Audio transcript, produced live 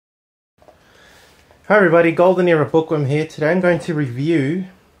Hi everybody, Golden Era Bookworm here. Today I'm going to review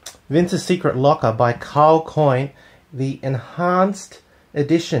Vince's Secret Locker by Carl Coyne, the Enhanced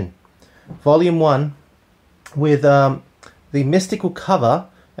Edition, Volume 1, with the mystical cover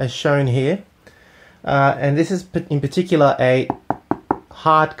as shown here. And this is in particular a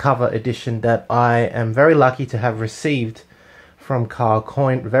hardcover edition that I am very lucky to have received from Carl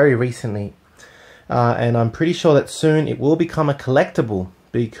Coyne very recently. And I'm pretty sure that soon it will become a collectible,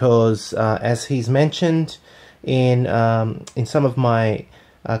 because as he's mentioned in some of my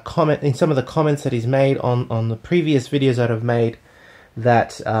in some of the comments that he's made on the previous videos that I've made,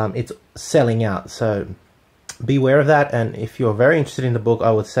 that it's selling out. So beware of that, and if you're very interested in the book,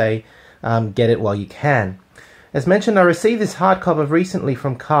 I would say get it while you can. As mentioned, I received this hardcover recently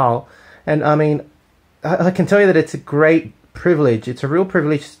from Carl, and I mean, I can tell you that it's a great privilege. It's a real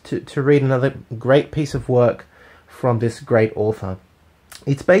privilege to read another great piece of work from this great author.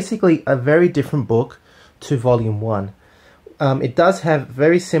 It's basically a very different book to Volume 1. It does have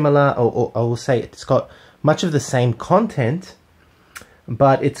very similar, or I will say it's got much of the same content,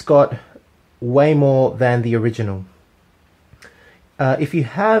 but it's got way more than the original. If you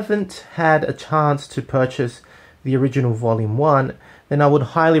haven't had a chance to purchase the original Volume 1, then I would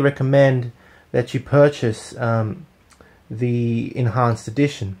highly recommend that you purchase the Enhanced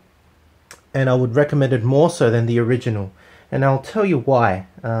Edition. And I would recommend it more so than the original. And I'll tell you why.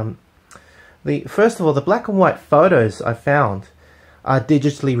 First of all, the black and white photos I found are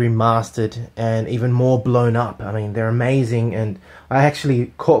digitally remastered and even more blown up. I mean, they're amazing, and I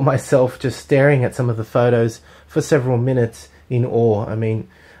actually caught myself just staring at some of the photos for several minutes in awe. I mean,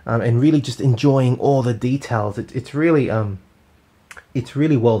 and really just enjoying all the details. It's really well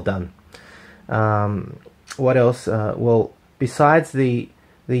done. What else? Well, besides the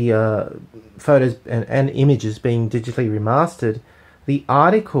photos and images being digitally remastered, the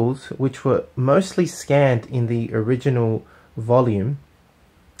articles, which were mostly scanned in the original volume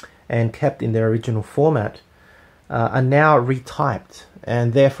and kept in their original format, are now retyped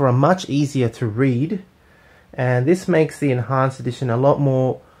and therefore are much easier to read. And this makes the Enhanced Edition a lot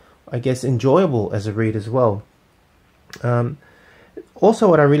more, I guess, enjoyable as a read as well. Also,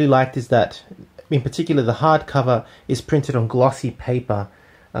 what I really liked is that, in particular, the hardcover is printed on glossy paper,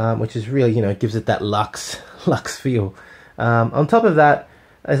 which is really, gives it that luxe feel. On top of that,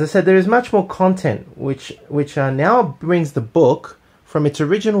 as I said, there is much more content, which now brings the book from its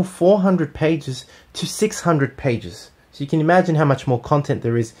original 400 pages to 600 pages. So you can imagine how much more content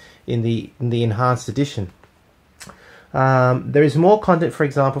there is in the Enhanced Edition. There is more content, for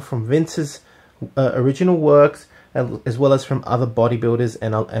example, from Vince's original works, as well as from other bodybuilders,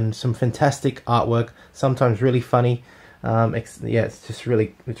 and some fantastic artwork, sometimes really funny. Yeah, it's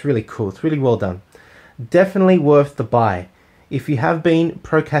really cool. It's really well done. Definitely worth the buy. If you have been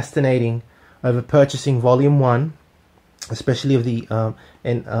procrastinating over purchasing Volume 1, especially of the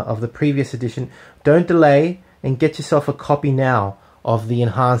previous edition, don't delay and get yourself a copy now of the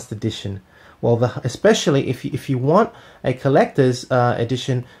Enhanced Edition. Well, especially if you want a collector's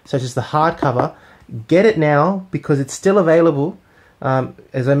edition, such as the hardcover, get it now, because it's still available.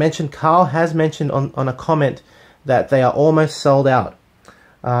 As I mentioned, Carl has mentioned on a comment that they are almost sold out.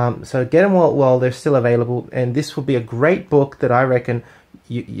 So get them while they're still available, and this will be a great book that I reckon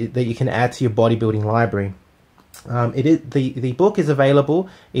that you can add to your bodybuilding library. The book is available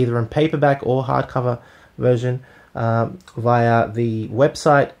either in paperback or hardcover version via the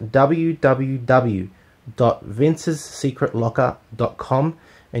website www.vincessecretlocker.com,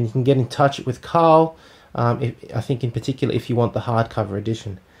 and you can get in touch with Carl, I think in particular if you want the hardcover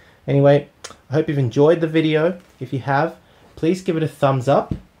edition. Anyway, I hope you've enjoyed the video. If you have, please give it a thumbs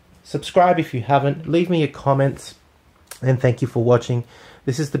up. Subscribe if you haven't. Leave me your comments. And thank you for watching.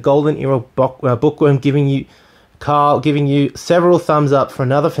 This is the Golden Era Bookworm giving you several thumbs up for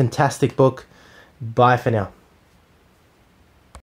another fantastic book. Bye for now.